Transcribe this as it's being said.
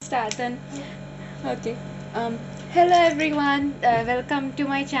start then. Okay. Um, Hello everyone. Welcome to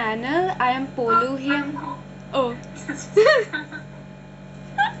my channel. I am Polu here. Oh.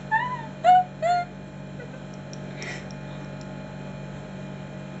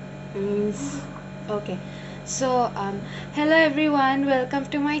 Mm, Okay. So, hello everyone. Welcome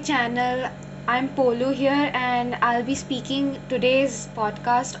to my channel. I'm Polu here, and I'll be speaking today's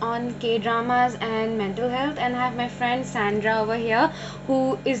podcast on K dramas and mental health. And I have my friend Sandra over here,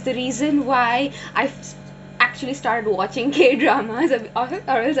 who is the reason why I actually started watching K dramas,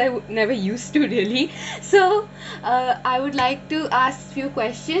 or else I would never used to really. So, I would like to ask few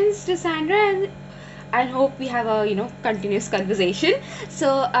questions to Sandra, and I hope we have a continuous conversation. So,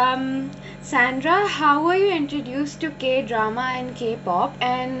 Sandra, how were you introduced to K drama and K-pop,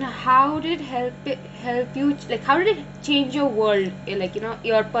 and how did help you, like how did it change your world, like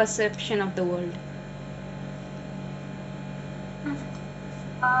your perception of the world?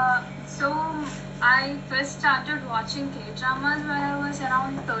 So I first started watching K-dramas when I was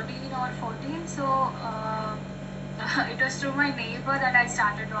around 13 or 14. So it was through my neighbor that I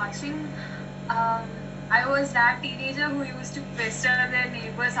started watching. Um, I was that teenager who used to pester their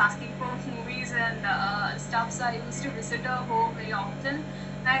neighbors asking for movies and stuff. So I used to visit her home very often,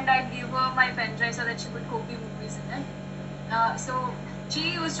 and I'd give her my pen drive so that she would copy movies in it. So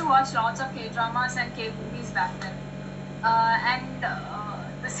she used to watch lots of K-dramas and K-movies back then. And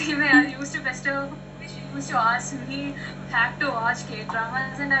the same way I used to pester her, she used to ask me back to watch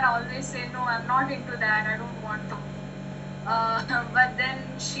K-dramas, and I'd always say, no, I'm not into that, I don't want to. But then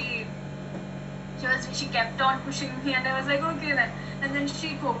she kept on pushing me, and I was like, okay then. And then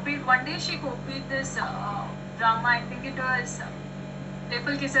one day she copied this drama, I think it was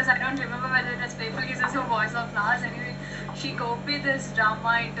Playful Kisses. I don't remember whether it was Playful Kisses or Boys of Flowers. Anyway, she copied this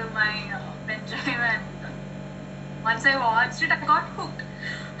drama into my pen drive, and once I watched it, I got hooked.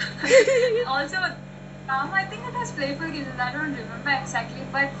 Also, I think it was Playful Kisses. I don't remember exactly,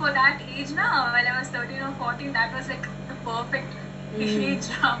 but for that age now, while I was 13 or 14, that was like the perfect age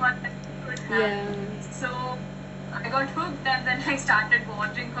drama that you could have. Yeah. So I got hooked, and then I started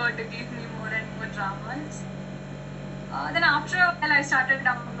watching her to give me more and more dramas. Then after a while, I started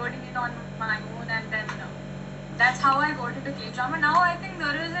downloading it on my own, and then that's how I got into K-drama. Now I think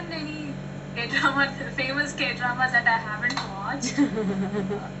there isn't any K-drama, famous K-dramas that I haven't watched.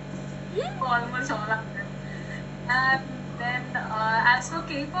 Almost all of them. And then as for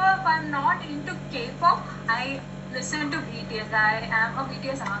K-pop, I'm not into K-pop. I listen to BTS. I am a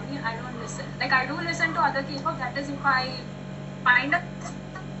BTS army. I don't listen. Like, I do listen to other K-pop. That is, if I find a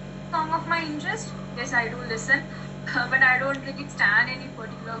song of my interest, yes, I do listen. But I don't really stand any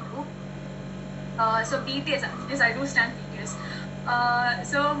particular group. So BTS, yes, I do stand BTS.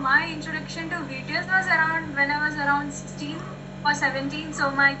 So my introduction to BTS was around when I was around 16 or 17.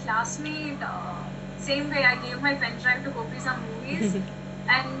 So my classmate, same way, I gave my pen drive to copy some movies,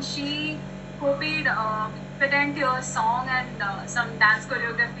 and she copied Pretend Tears song and some dance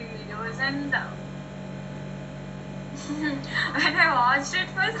choreography videos. And when I watched it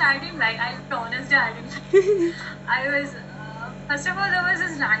first, I didn't like. Honestly, I didn't. I was first of all, there was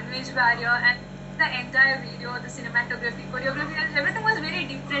this language barrier, and the entire video, the cinematography, choreography, everything was very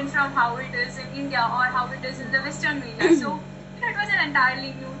different from how it is in India or how it is in the Western media. So it was an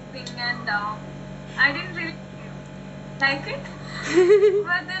entirely new thing, and I didn't really like it.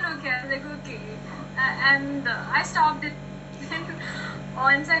 But then okay, I was like okay, and I stopped it.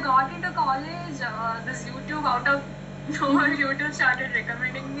 Once I got into college, this YouTube out of nowhere, YouTube started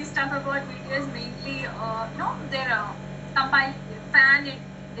recommending me stuff about BTS, mainly their compile fan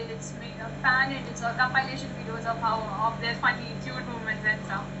edits, fan edits or compilation videos of their funny, cute moments and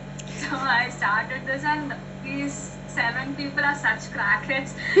stuff. So I started this, and these 7 people are such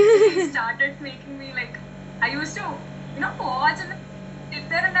crackheads. They started making me like, I used to watch and sit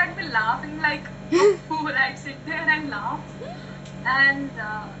there, and I'd be laughing like a fool. I'd sit there and laugh, and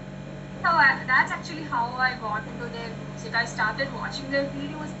that's actually how I got into their music. I started watching their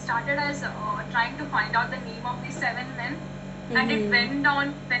videos. It started as trying to find out the name of these 7 men, and it went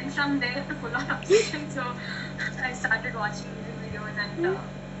from there to full on obsession. So I started watching these videos, and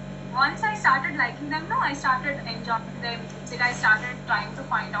once I started liking them, no, I started enjoying their music. I started trying to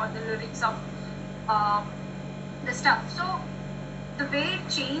find out the lyrics of the stuff. So the way it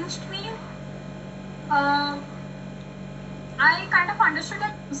changed me, I kind of understood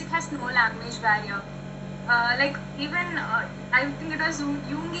that music has no language barrier. Like even I think it was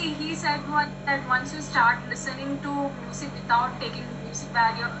Jungi. He said that once you start listening to music without taking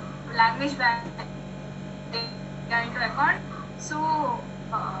language barrier into account, so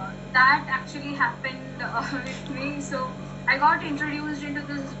that actually happened with me. So I got introduced into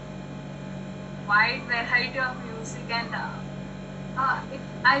this wide variety of music, and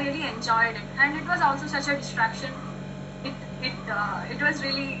I really enjoyed it. And it was also such a distraction. It was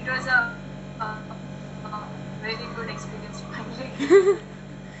really, it was a very good experience finally.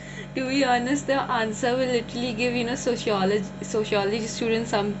 To be honest, the answer will literally give, sociology students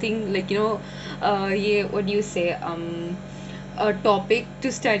something like, yeah, what do you say, a topic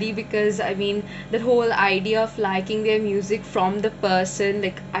to study, because I mean that whole idea of liking their music from the person.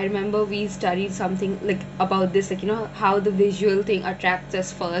 Like I remember we studied something like about this, like how the visual thing attracts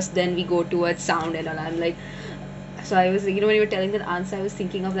us first, then we go towards sound and all. I'm like, so I was, when you were telling that answer, I was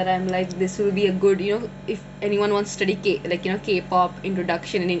thinking of that. I'm like, this will be a good, if anyone wants to study K-pop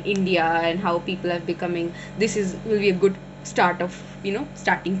introduction in India and how people are becoming, this is will be a good start of,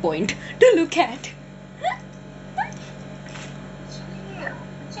 starting point to look at.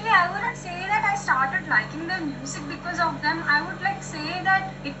 Actually, I wouldn't say that I started liking their music because of them. I would like say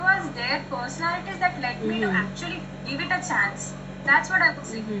that it was their personalities that led me to Mm-hmm. actually give it a chance. That's what I would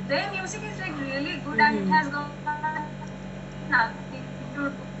say. Mm-hmm. Their music is like really good, and it Mm-hmm. has got nothing to do.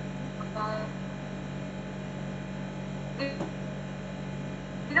 Uh, it,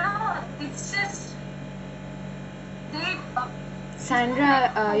 it's just they.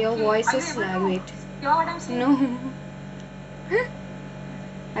 Sandra, your Okay, voice are you is able to wait. hear what I'm saying? No.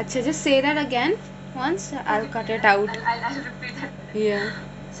 Acha, just say that again once. I'll cut it out. I'll repeat that. Yeah.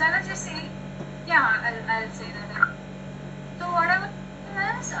 So I was just saying, yeah, I'll say that. So what I was saying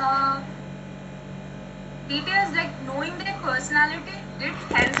is, details like knowing their personality did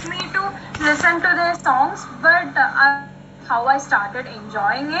help me to listen to their songs, but how I started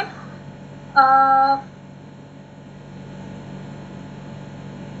enjoying it. Uh,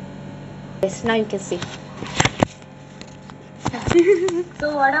 Yes, now you can say.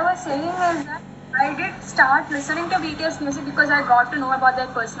 So what I was saying is that I did start listening to BTS music because I got to know about their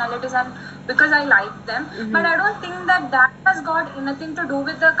personalities and because I like them. But I Mm-hmm. don't think that that has got anything to do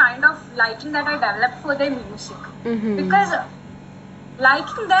with the kind of liking that I developed for their music. Mm-hmm. Because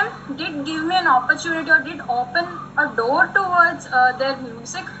liking them did give me an opportunity or did open a door towards their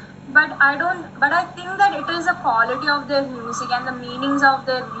music. But I think that it is the quality of their music and the meanings of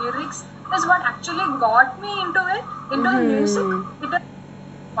their lyrics is what actually got me into the music. Mm-hmm. It has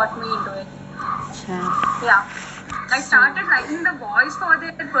got me into it. Acha. Yeah. I So, started liking the voice for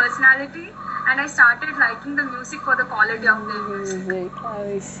their personality, and I started liking the music for the quality of their music. music,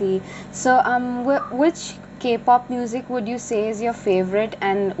 I see. So, which K-pop music would you say is your favorite,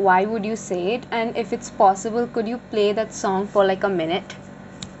 and why would you say it? And if it's possible, could you play that song for like a minute?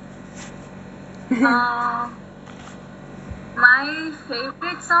 Uh, my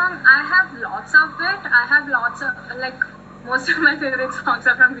favorite song, I have lots of it. I have lots of, like, most of my favorite songs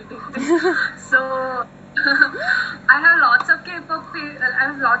are from BTS. So, I have lots of I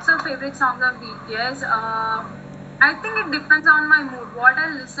have lots of favorite songs of BTS. I think it depends on my mood. What I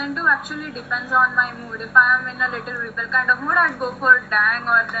listen to actually depends on my mood. If I am in a little rebel kind of mood, I'd go for Dang,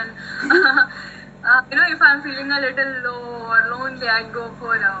 or then, if I'm feeling a little low or lonely, I'd go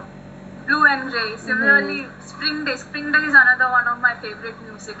for Blue and Ray. Similarly, Spring Day. Spring Day is another one of my favorite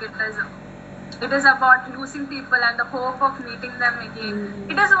music. It is about losing people and the hope of meeting them again.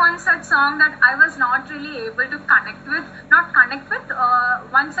 It is one such song that I was not really able to connect with. Not connect with.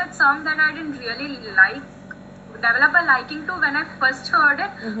 One such song that I didn't really develop a liking to when I first heard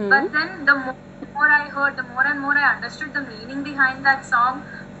it. But then the more I heard, the more and more I understood the meaning behind that song.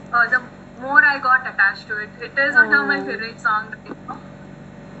 The more I got attached to it. It is one of my favorite songs.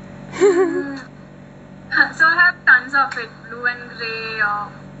 So I have tons of it. Blue and Grey,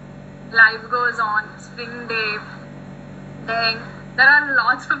 Life Goes On, Spring Day, Dang. There are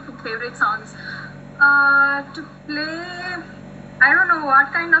lots of favorite songs. To play, I don't know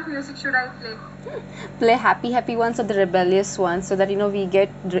what kind of music should I play. Play happy ones or the rebellious ones, so that we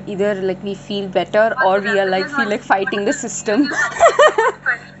get either like we feel better or we are like feel like fighting the system.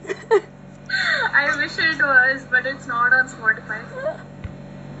 I wish it was, but it's not on Spotify.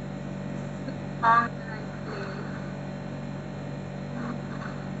 Song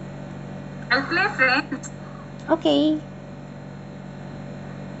I'll play Friends. Okay.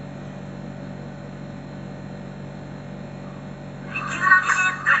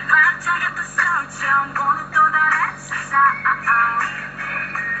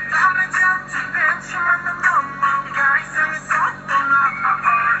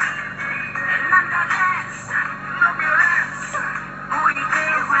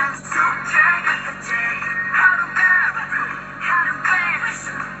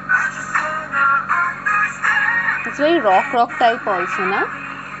 It's very rock type also, na?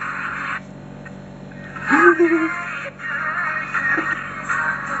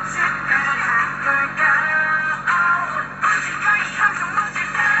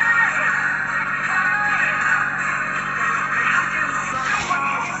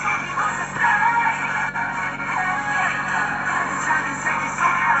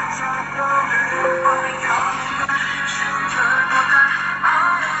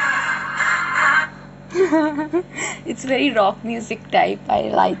 it's very rock music type.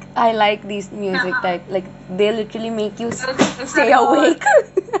 I like these music type. Like they literally make you It's stay like all. awake.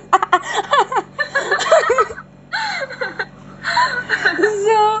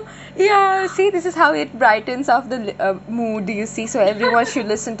 So yeah, see, this is how it brightens up the mood. You see, so everyone should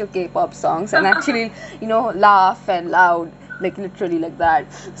listen to K-pop songs and actually, laugh and loud, like literally like that.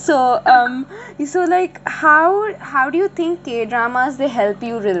 So so like how do you think K-dramas they help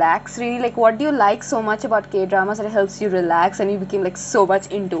you relax? Really, like what do you like so much about K-dramas that it helps you relax and you became like so much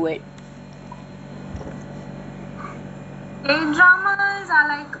into it? K-dramas are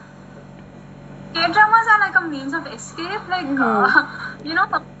like K-dramas are like a means of escape. Like you know,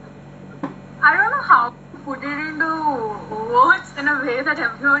 I don't know how to put it into words in a way that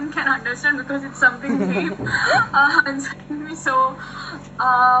everyone can understand because it's something deep inside me. So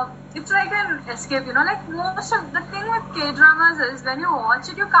it's like an escape. Like most of the thing with K-dramas is when you watch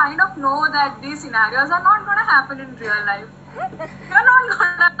it, you kind of know that these scenarios are not gonna happen in real life. You're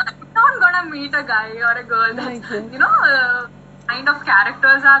not gonna meet a guy or a girl that's kind of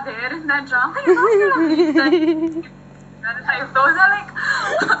characters are there in that drama. You're not gonna meet that in real life. Those are like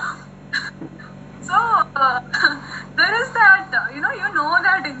so there is that you know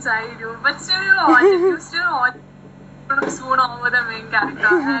that inside you, but still you watch it. You still watch it, swoon over the main character,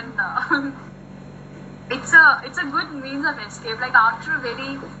 and it's a good means of escape. Like after a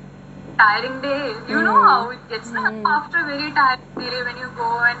very tiring day, you know how it gets. After a very tiring day, when you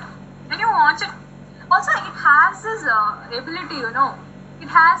go and when you watch it, also it has this ability, it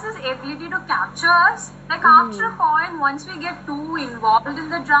has this ability to capture us. Like after a point, once we get too involved in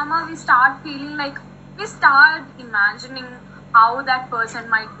the drama, we start feeling like we start imagining how that person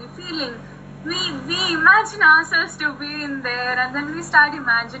might be feeling. We imagine ourselves to be in there, and then we start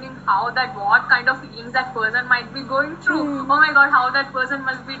imagining what kind of feelings that person might be going through. Oh my god, how that person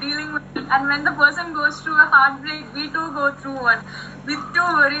must be dealing with it. And when the person goes through a heartbreak, we too go through one. We too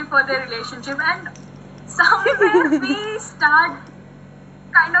worry for their relationship, and somewhere we start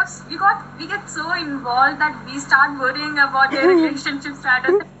we get so involved that we start worrying about their relationship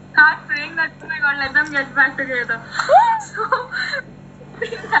status. Start praying that, oh my god, let them get back together. So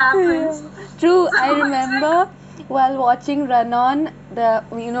it happens. True, So I it's remember while watching Run On,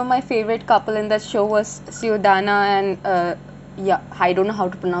 my favorite couple in that show was Siodana and yeah, I don't know how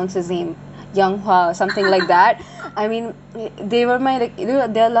to pronounce his name, Young Hwa, something like that. I mean, they were my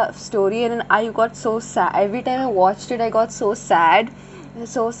their love story, and then I got so sad every time I watched it. I got so sad,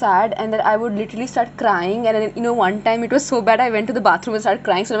 and then I would literally start crying. And then one time it was so bad, I went to the bathroom and started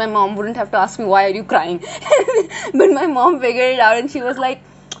crying, so my mom wouldn't have to ask me why are you crying. But my mom figured it out, and she was like,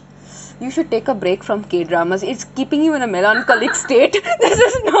 you should take a break from K-dramas. It's keeping you in a melancholic state. This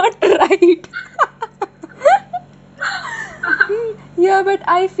is not right. Yeah, but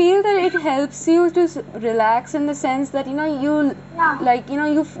I feel that it helps you to relax in the sense that you yeah. like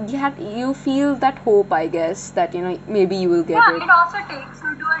you feel that hope, I guess, that maybe you will get Yeah, it. it also takes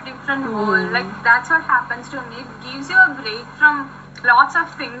you to a different world. Like that's what happens to me. It gives you a break from lots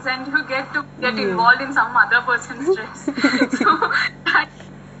of things, and you get to get involved in some other person's stress. So that's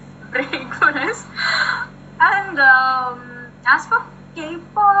a break for us. And as for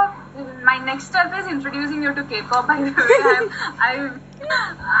K-pop, my next step is introducing you to K-pop. By the way,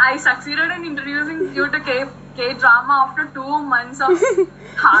 I succeeded in introducing you to K-drama after 2 months of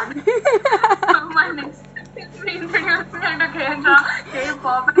hard. So my next step is introducing you to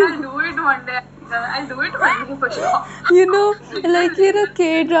K-pop, and I'll do it one day. I'll do it one day for sure.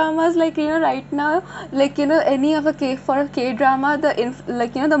 K-dramas, right now, any of for a K-drama,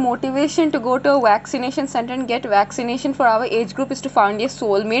 the motivation to go to a vaccination center and get vaccination for our age group is to find your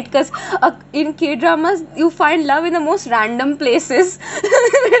soulmate, because in K-dramas you find love in the most random places. So,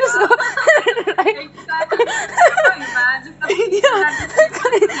 right? Exactly. Imagine the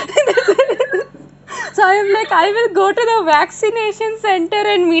So I am like, I will go to the vaccination center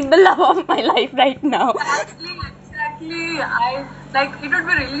and meet the love of my life right now. Exactly. I like it would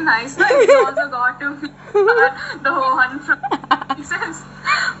be really nice if we also got to meet the one from places.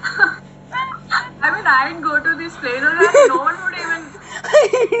 I mean, I'd go to these places and no one would even.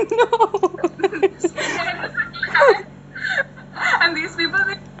 And these people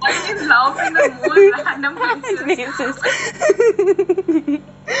will fall in love in the most random places.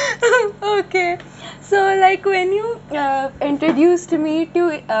 Okay, so like when you introduced me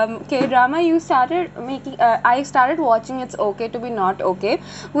to K-drama, you started making. I started watching It's Okay to Be Not Okay,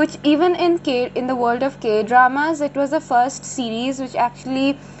 which even in the world of K-dramas, it was the first series which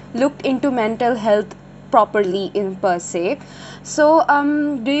actually looked into mental health properly in per se. So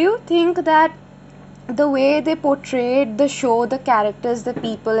do you think that the way they portrayed the show, the characters, the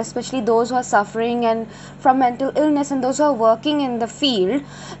people, especially those who are suffering and from mental illness, and those who are working in the field,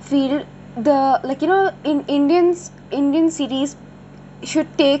 the, like, in Indian series should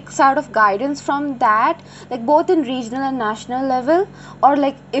take sort of guidance from that, like both in regional and national level, or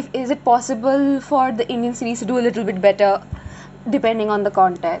like, if is it possible for the Indian series to do a little bit better depending on the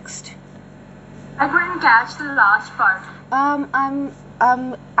context. I couldn't catch the last part.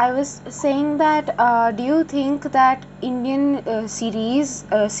 I was saying that, do you think that Indian serials,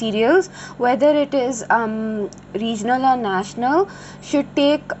 whether it is regional or national, should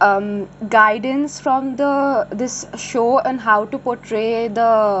take guidance from this show and how to portray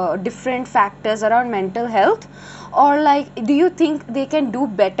the different factors around mental health, or like, do you think they can do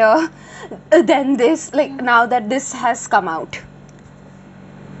better than this? Like, now that this has come out.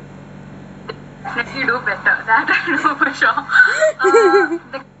 Definitely do better. That I know for sure. I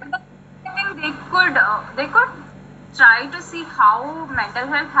think they could try to see how mental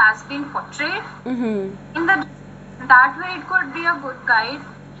health has been portrayed in the that way. It could be a good guide.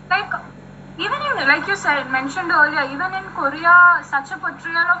 Like, even in, like you said, mentioned earlier, even in Korea, such a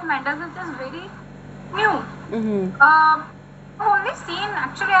portrayal of mental health is very new. I've only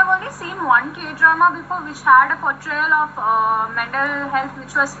seen one K drama before which had a portrayal of mental health,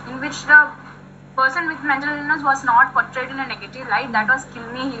 which was in which the person with mental illness was not portrayed in a negative light. That was Kill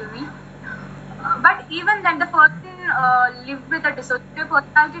Me, Heal Me. But even then, the person lived with a dissociative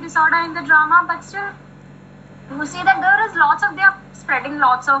personality disorder in the drama. But still, you see that there is they are spreading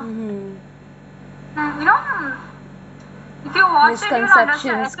lots of, if you watch it, you'll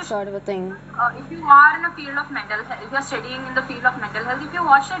Misconceptions, sort of a thing. If you are in a field of mental health, if you are studying in the field of mental health, if you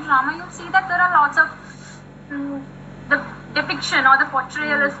watch the drama, you'll see that there are lots of the depiction or the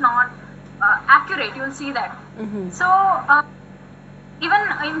portrayal is not accurate. You'll see that. So even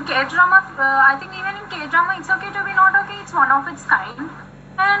in K-drama, I think even in K-drama, it's okay to be not okay. It's one of its kind.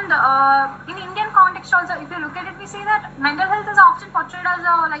 And in Indian context also, if you look at it, we see that mental health is often portrayed as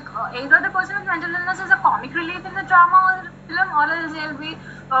either the person with mental illness is a comic relief in the drama or film, or else they'll be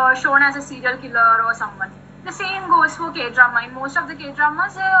shown as a serial killer or someone. The same goes for K-drama. In most of the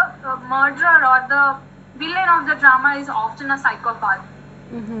K-dramas, the murderer or the villain of the drama is often a psychopath.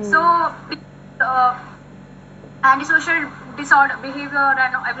 So antisocial disorder behavior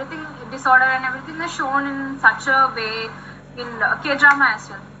and everything is shown in such a way in K-drama as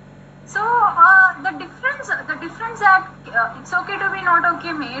well. So the difference that it's okay to be not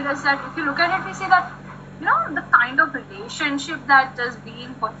okay made is that if you look at it, we see that the kind of relationship that is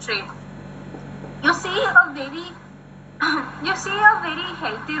being portrayed. You see a very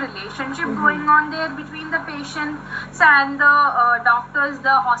healthy relationship going on there between the patients and the doctors.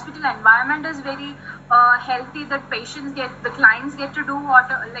 The hospital environment is very healthy. The clients get to do what,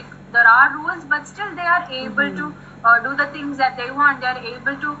 like, there are rules, but still they are able to do the things that they want. They are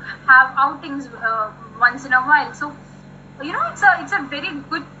able to have outings once in a while. So it's a very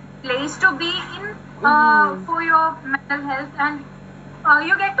good place to be in for your mental health, and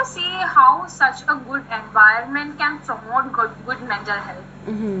you get to see how such a good environment can promote good mental health.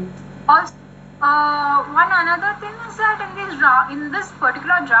 Also, one another thing is that in this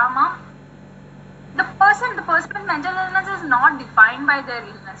particular drama, the person with mental illness is not defined by their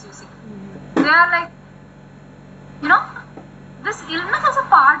illness. You see, they are like, this illness is a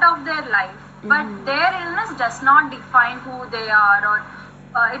part of their life, but their illness does not define who they are, or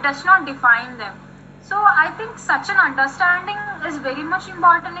it does not define them. So I think such an understanding is very much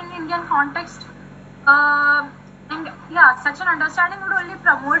important in Indian context. And yeah, such an understanding would only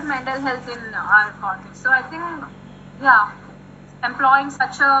promote mental health in our context. So I think, yeah, employing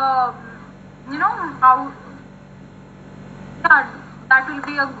such a, that will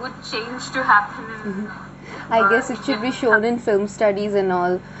be a good change to happen. I guess it should be shown in film studies and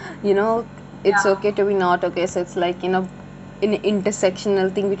all. It's okay to be not okay. So it's like, an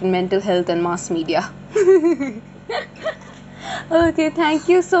intersectional thing between mental health and mass media. Okay, thank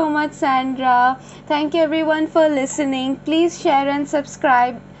you so much, Sandra. Thank you everyone for listening. Please share and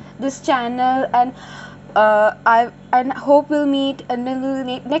subscribe this channel, and I hope we'll meet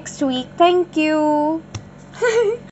next week. Thank you.